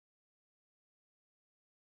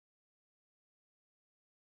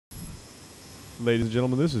Ladies and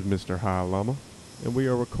gentlemen, this is Mr. Llama, and we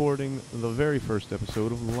are recording the very first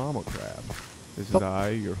episode of LammaCraft. This is I,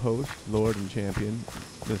 your host, Lord and Champion,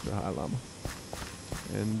 Mr. Llama.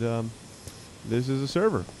 And this is a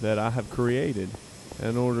server that I have created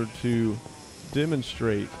in order to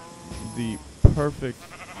demonstrate the perfect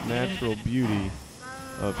natural beauty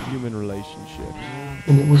of human relationships.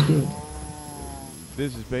 And it was good.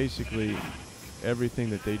 This is basically everything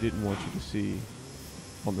that they didn't want you to see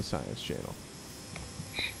on the Science Channel.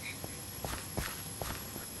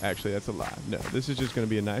 Actually, that's a lie. No, this is just going to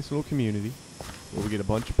be a nice little community where we get a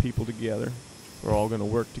bunch of people together. We're all going to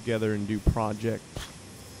work together and do projects.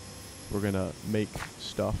 We're going to make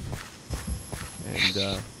stuff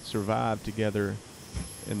and survive together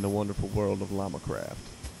in the wonderful world of LammaCraft.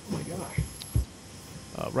 Oh my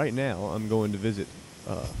gosh. Right now, I'm going to visit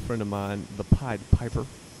a friend of mine, the Pied Piper.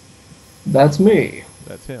 That's me.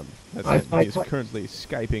 That's him. That's I- him. I- He is currently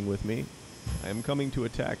Skyping with me. I am coming to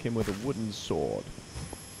attack him with a wooden sword.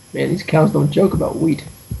 Man, these cows don't joke about wheat.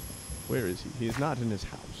 Where is he? He is not in his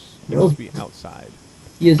house. He No. must be outside.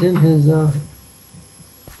 He is in his,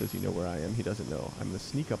 Does he know where I am? He doesn't know. I'm going to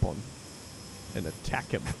sneak up on and attack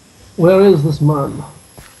him. where is this man?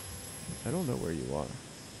 I don't know where you are.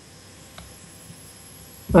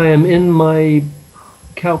 I am in my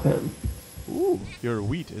cow pen Ooh, your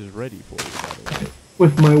wheat is ready for you, by the way.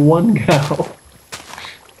 with my one cow.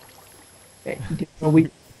 Hey, get my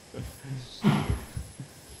wheat.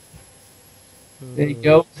 There you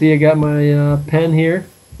go. See, I got my pen here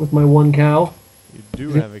with my one cow. You do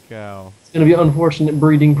have a cow. It's going to be an unfortunate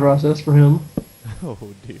breeding process for him. Oh,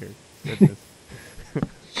 dear. Goodness.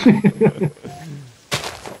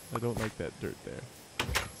 I don't like that dirt there.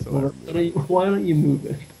 So I remove it. Why don't you move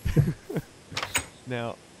it?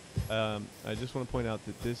 Now, I just want to point out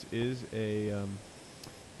that this is a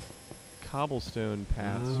cobblestone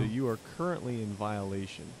path, so you are currently in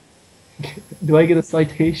violation. Do I get a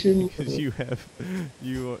citation? Because you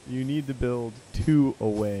need to build 2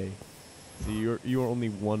 away. So you are only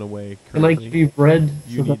 1 away Can I currently. give you bread?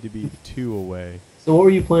 You need to be 2 away. So what were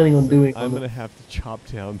you planning on doing? I'm gonna have to chop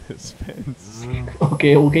down this fence.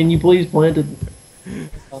 Okay, well, can you please plant it?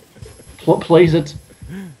 Place it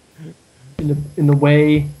in the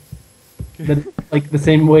way that, like the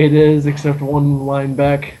same way it is, except one line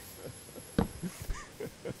back.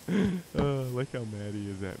 Look how mad he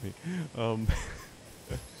is at me.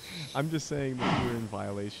 I'm just saying that you're in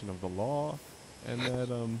violation of the law, and that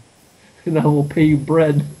And I will pay you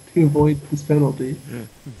bread to avoid this penalty.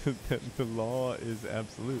 that the law is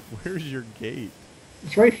absolute. Where's your gate?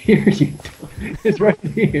 It's right here. It's right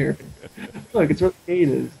here. Look, it's where the gate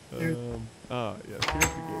is. Yes, here's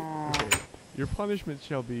the gate. Okay. Your punishment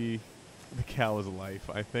shall be the cow's life,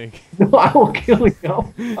 I think. No, I will kill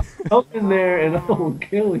you. I'll in there and I will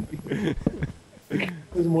kill you. This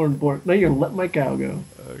is more important. No, you're gonna let my cow go.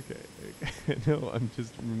 Okay. No, I'm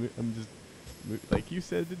just like you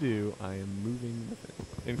said to do. I am moving the fence,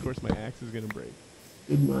 and of course my axe is gonna break.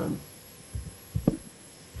 Good man.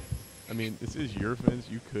 I mean, this is your fence.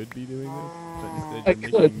 You could be doing this, but I instead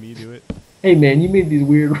you're could. making me do it. Hey man, you made these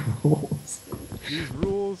weird rules. These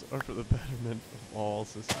rules are for the betterment of all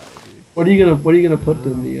society. What are you gonna put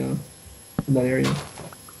in the in that area?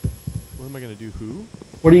 What am I gonna do? Who?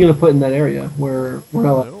 What are you gonna put in that area where we're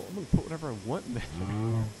not? No, I'm gonna put whatever I want in there.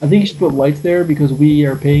 I think you should put lights there because we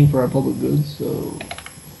are paying for our public goods. So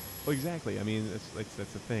Well, exactly. I mean, that's the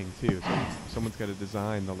thing too. So someone's got to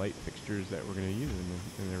design the light fixtures that we're gonna use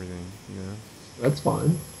and everything. You know. that's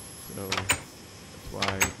fine. So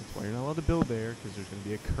that's why you're not allowed to build there, because there's gonna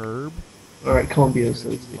be a curb. All right, Columbia. There's So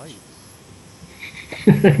gonna be lights.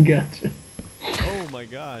 I gotcha. Oh my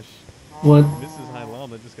gosh. What? Mrs. High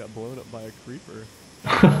Llama just got blown up by a creeper.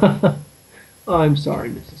 I'm sorry,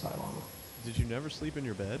 Mrs. Hylama. Did you never sleep in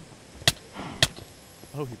your bed?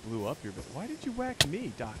 Oh, he blew up your bed. Why did you whack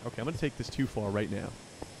me, Doc? Okay, I'm gonna take this too far right now.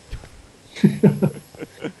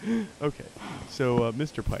 Okay, so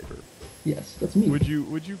Mr. Piper, Yes, that's me. would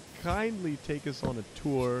you kindly take us on a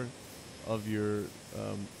tour of your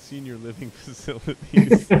senior living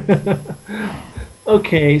facilities?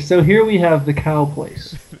 Okay, so here we have the cow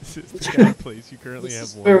place. This is the cow place. You currently This have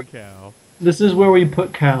is one where- cow. This is where we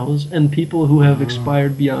put cows and people who have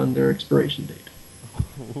expired beyond their expiration date.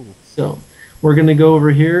 Ooh. So we're gonna go over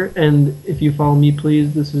here, and if you follow me,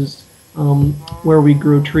 please, this is where we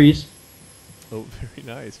grow trees. Oh, very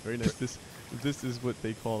nice, very nice. This is what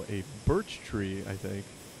they call a birch tree, I think.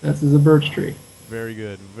 This is a birch tree. Very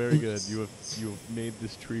good, very good. You have made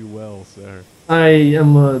this tree well, sir. I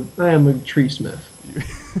am a tree smith.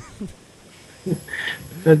 You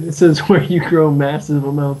This is where you grow massive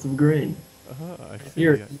amounts of grain. I see.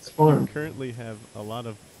 Here, it's farm. You currently have a lot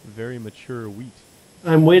of very mature wheat.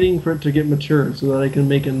 I'm waiting for it to get mature so that I can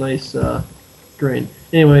make a nice grain.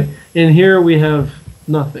 Anyway, in here we have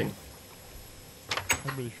nothing.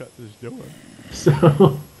 I'm gonna shut this door.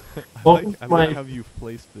 So, I like how you've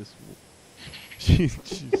placed this. She's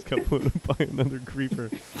got blown up by another creeper.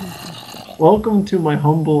 welcome to my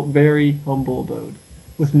humble, very humble abode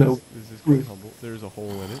with no This is roof. quite humble. There's a hole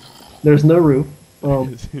in it. There's no roof.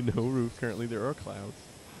 There's no roof. Currently, there are clouds.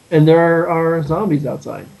 And there are zombies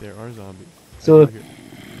outside. There are zombies. So here.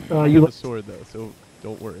 You you have a sword though, so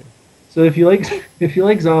don't worry. so if you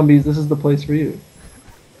like zombies, this is the place for you.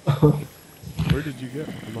 Where did you go?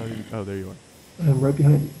 Oh, there you are. I'm right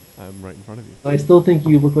behind you. I'm right in front of you. I still think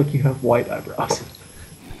you look like you have white eyebrows.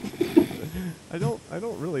 I don't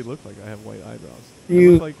really look like I have white eyebrows.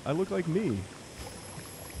 You- I look like me.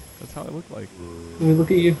 That's how I look like. Let me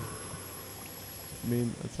look at you. I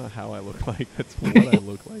mean, that's not how I look like. That's what I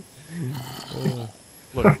look like.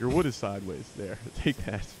 Look, your wood is sideways. There, take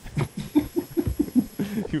that.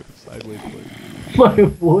 You have sideways wood. My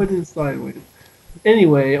wood is sideways.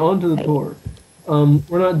 Anyway, on to the tour.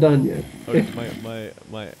 We're not done yet. Okay,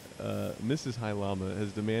 my Mrs. High Llama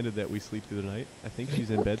has demanded that we sleep through the night. I think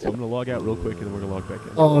she's in bed, so I'm gonna log out real quick and then we're gonna log back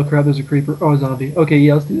in. Oh crap! There's a creeper. Oh, a zombie. Okay,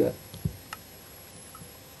 yeah, let's do that.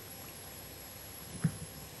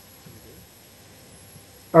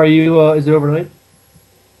 Are you? Is it overnight?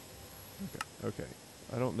 Okay.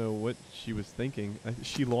 I don't know what she was thinking.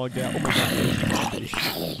 She logged out. Oh my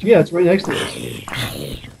god. Yeah, it's right next to us.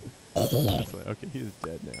 Okay, he is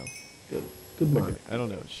dead now. Good. Good morning. Okay, I don't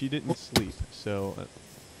know. She didn't sleep, so.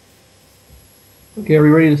 Okay, are we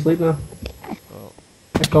ready to sleep now? Oh.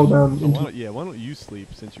 I call down. So Into why don't you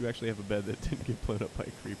sleep since you actually have a bed that didn't get blown up by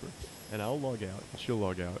a creeper, and I'll log out and she'll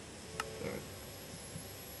log out.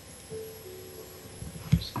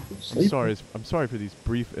 sleep. I'm sorry for these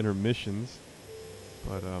brief intermissions,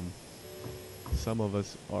 but some of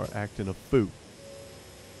us are acting a fool.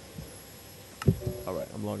 All right,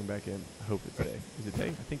 I'm logging back in. I hope it's day. Is it day?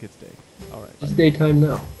 I think it's day. All right. It's daytime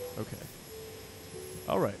now. Okay.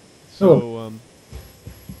 All right. Hello.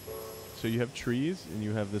 So you have trees and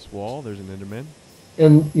you have this wall. There's an Enderman.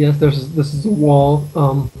 And yes, this is a wall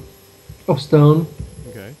of stone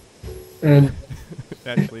Okay. and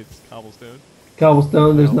Actually, it's cobblestone.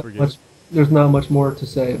 cobblestone. There's I'll not forgive. much. There's not much more to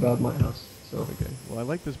say about my house. So Okay. Well, I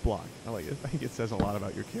like this block. I like it. I think it says a lot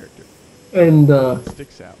about your character. and It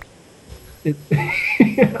sticks out. it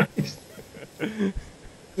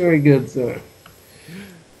very good, sir.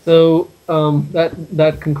 So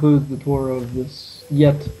that concludes the tour of this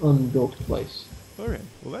yet unbuilt place. Okay.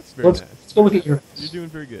 Well, that's very nice. Let's go look at your house. You're doing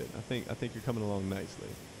very good. I think you're coming along nicely.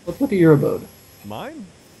 Let's look at your abode. Mine?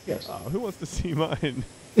 Yes. Who wants to see mine?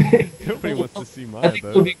 Nobody wants to see my I think it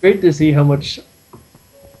would abode. be great to see how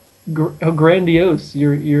grandiose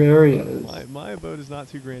your area is. My abode is not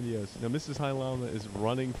too grandiose. Now, Mrs. High Llama is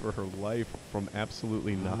running for her life from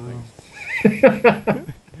absolutely nothing.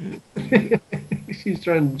 She's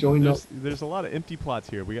trying to join up. There's a lot of empty plots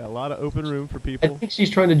here. We got a lot of open room for I people. think she's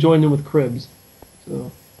trying to join in with cribs.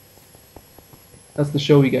 So that's the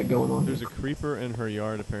show we got going on. There's a creeper in her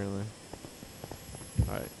yard, apparently.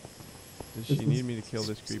 Alright. Does she need me to kill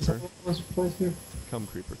this creeper? Come,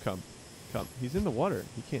 creeper, come. Come. He's in the water.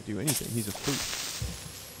 He can't do anything. He's a fruit.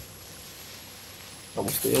 I will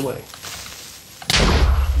stay away.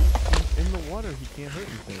 He's in the water. He can't hurt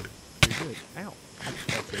anything. You're good. Ow.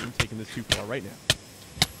 Okay, I'm taking this too far right now.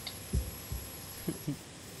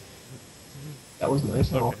 That was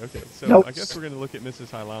nice. Okay. So Nope. I guess we're gonna look at Mrs.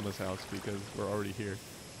 High Llama's house because we're already here.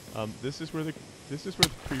 This is where the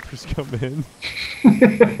creepers come in.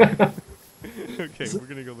 Okay, we're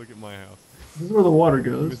gonna go look at my house. This is where the water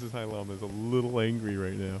goes. Mrs. High Llama is a little angry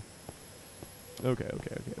right now. Okay,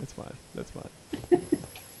 that's fine. That's fine.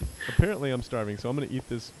 Apparently I'm starving, so I'm gonna eat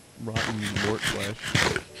this rotten mort flesh.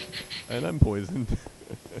 And I'm poisoned.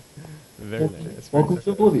 Very nice. Welcome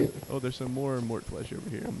to Oblivion. Oh, there's some more mort flesh over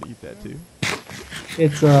here. I'm gonna eat that too.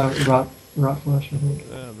 It's rot flesh, I think.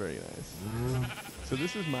 Oh, very nice. So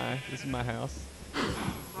this is my house. As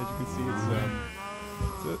you can see,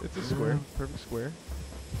 it's a square, perfect square,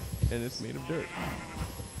 and it's made of dirt.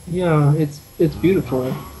 Yeah, it's beautiful.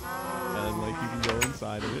 And like you can go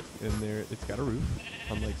inside of it, and it's got a roof,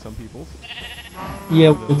 unlike some people's.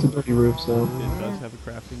 Yeah, it's a dirty roof, so. It does have a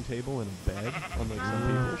crafting table and a bed, unlike some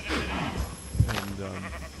people's. And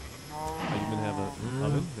I even have an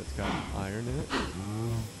oven that's got iron in it.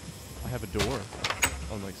 I have a door,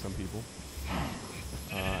 unlike some people.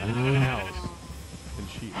 I have cows and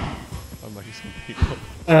sheep, unlike some people.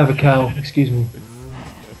 I have a cow, excuse me.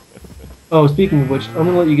 Oh, speaking of which, I'm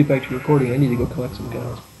gonna let you get back to recording. I need to go collect some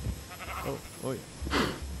cows. Oh yeah.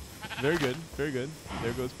 Very good, very good.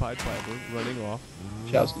 There goes Pied Piper running off.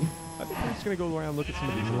 Chowski. I think we're just gonna go around and look at some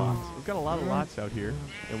of these lots. We've got a lot of lots out here,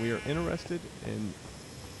 and we are interested in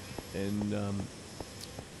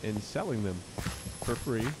selling them for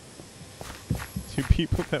free to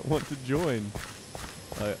people that want to join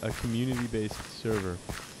a community-based server.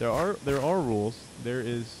 There are rules. There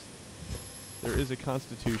is a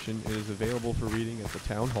constitution. It is available for reading at the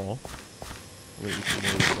town hall. Wait,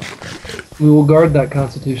 We will guard that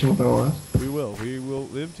constitution with our lives. we will. We will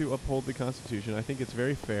live to uphold the Constitution. I think it's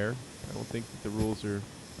very fair. I don't think that the rules are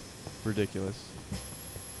ridiculous.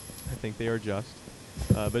 I think they are just.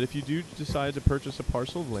 But if you do decide to purchase a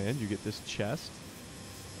parcel of land, you get this chest.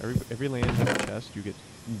 Every land has a chest. You get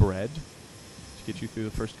bread to get you through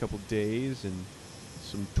the first couple days, and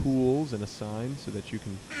some tools and a sign so that you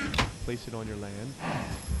can place it on your land.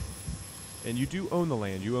 And you do own the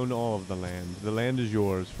land. You own all of the land. The land is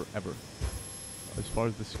yours forever, as far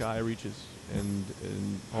as the sky reaches, and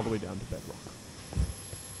all the way down to bedrock.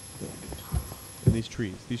 And these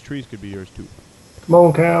trees could be yours too. Come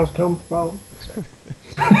on, cows, come follow.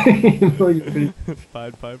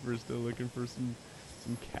 Pied Piper is still looking for some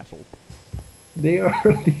cattle. These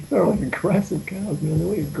are like aggressive cows, man. They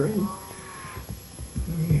weigh grain.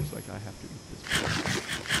 Looks like I have to eat this.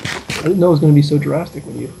 I didn't know it was going to be so drastic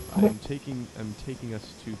when you. I'm taking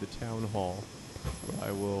us to the town hall, where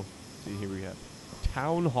I will see. Here we have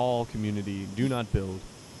town hall community. Do not build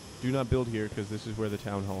here, because this is where the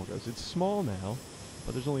town hall goes. It's small now,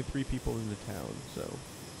 but there's only 3 people in the town, so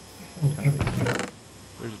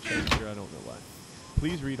there's a chest here. I don't know why.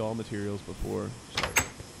 Please read all materials before starting.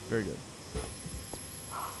 Very good.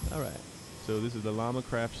 All right. So this is the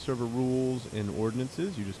LammaCraft server rules and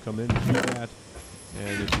ordinances. You just come in and read that.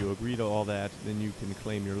 And if you agree to all that, then you can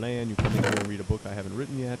claim your land. You come in here and read a book I haven't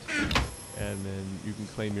written yet, and then you can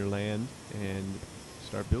claim your land and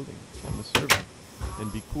start building on the server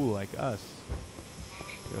and be cool like us.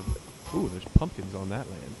 Ooh, there's pumpkins on that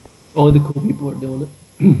land. Only the cool people are doing it.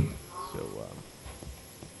 So,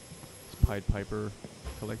 has Pied Piper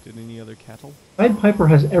collected any other cattle? Pied Piper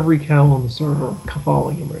has every cow on the server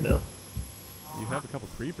following him right now. You have a couple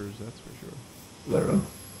creepers, that's for sure. Is that right?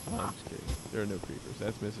 I'm just kidding. There are no creepers.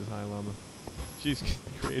 That's Mrs. Llama. She's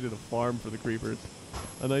created a farm for the creepers.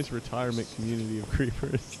 A nice retirement community of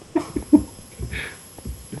creepers.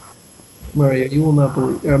 Mario, you will not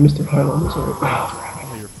believe. Mr. Highland is right.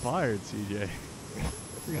 Oh, you're fired, CJ.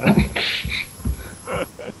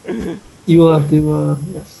 You will have to,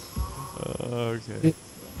 yes. Okay.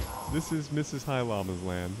 This is Mrs. High Llama's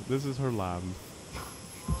land. This is her land.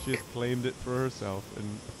 She has claimed it for herself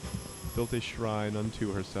and built a shrine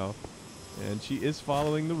unto herself. And she is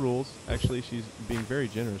following the rules. Actually, she's being very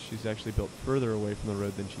generous. She's actually built further away from the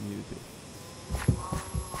road than she needed to.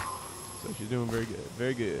 So she's doing very good.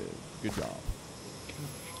 Very good. Good job.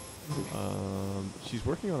 She's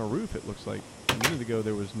working on a roof, it looks like. A minute ago,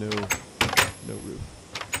 there was no roof.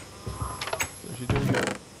 So she's doing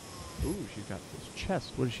good. Ooh, she's got this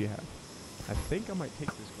chest. What does she have? I think I might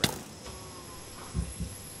take this ground.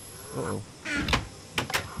 Uh-oh.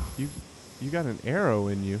 You got an arrow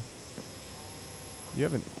in you. You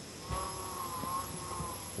haven't...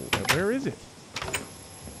 Where is it?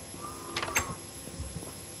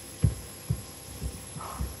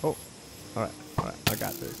 Oh. Alright. I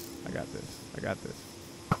got this.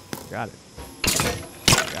 Got it.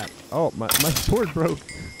 Oh, my sword broke.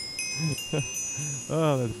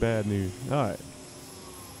 Oh, that's bad news. Alright.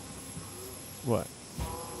 What?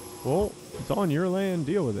 Well, it's on your land.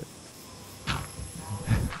 Deal with it.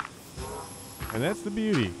 And that's the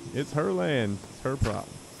beauty. It's her land. It's her problem.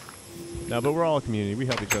 No, but we're all a community. We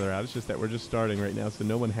help each other out. It's just that we're just starting right now, so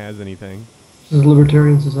no one has anything. This is a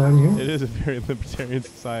libertarian society here? It is a very libertarian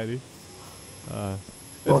society.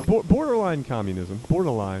 It's borderline communism.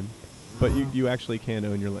 Borderline. But you actually can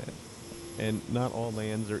own your land. And not all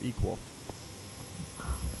lands are equal.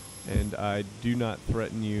 And I do not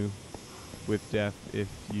threaten you with death if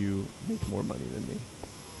you make more money than me.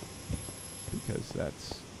 Because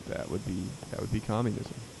that would be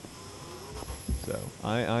communism. So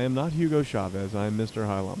I am not Hugo Chavez. I am Mr.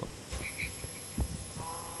 High Llama.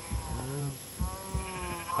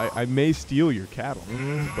 I may steal your cattle,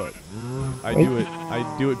 but I do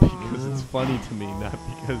it because it's funny to me, not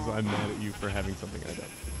because I'm mad at you for having something I don't.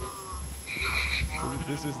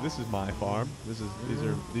 This is my farm. These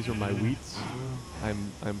are my wheats.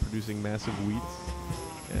 I'm producing massive wheats,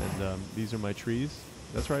 and these are my trees.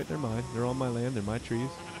 That's right, they're mine. They're on my land. They're my trees.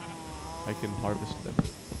 I can harvest them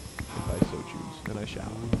if I so choose, and I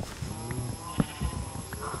shall.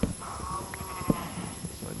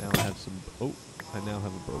 I now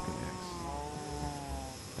have a broken axe.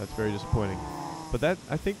 That's very disappointing. But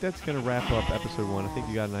I think that's going to wrap up episode 1. I think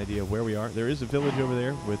you got an idea of where we are. There is a village over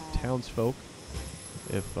there with townsfolk.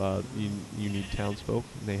 If you need townsfolk,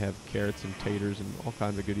 and they have carrots and taters and all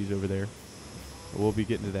kinds of goodies over there. But we'll be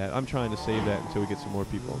getting to that. I'm trying to save that until we get some more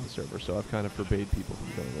people on the server, so I've kind of forbade people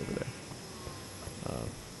from going over there.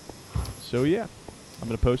 So yeah, I'm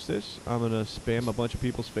going to post this. I'm going to spam a bunch of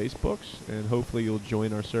people's Facebooks, and hopefully you'll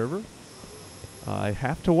join our server. I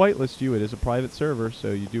have to whitelist you. It is a private server,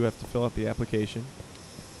 so you do have to fill out the application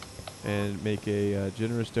and make a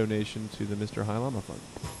generous donation to the Mr. High-Llama Fund.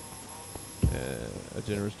 A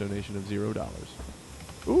generous donation of $0.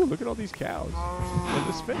 Ooh, look at all these cows. And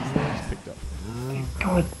this fence that I just picked up.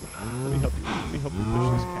 God. Let me help you. Let me help you push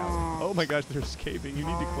this cow. Oh my gosh, they're escaping. You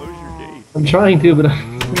need to close your gate. I'm trying to, but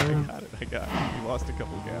I got it. I got it. You lost a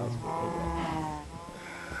couple cows. But oh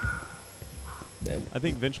well. I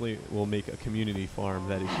think eventually we'll make a community farm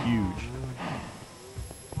that is huge,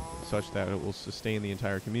 such that it will sustain the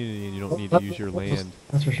entire community, and you don't need to use your land.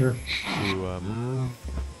 That's for sure.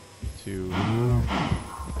 To you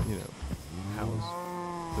know, house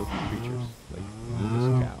filthy creatures like this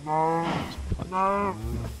cow. Just punch it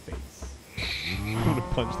in the face. I'm gonna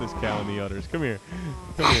punch this cow in the udders. Come here.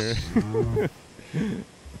 Come here.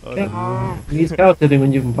 These cows sitting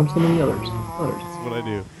when you can punch them in the udders. That's what I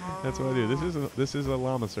do. That's what I do. This is a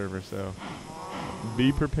llama server, so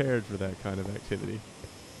be prepared for that kind of activity,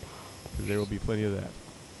 because there will be plenty of that.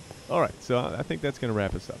 All right, so I think that's going to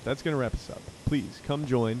wrap us up. That's going to wrap us up. Please come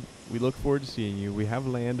join. We look forward to seeing you. We have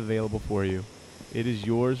land available for you. It is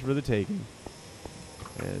yours for the taking.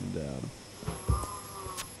 And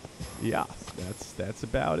yeah, that's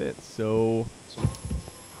about it. So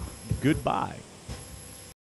goodbye.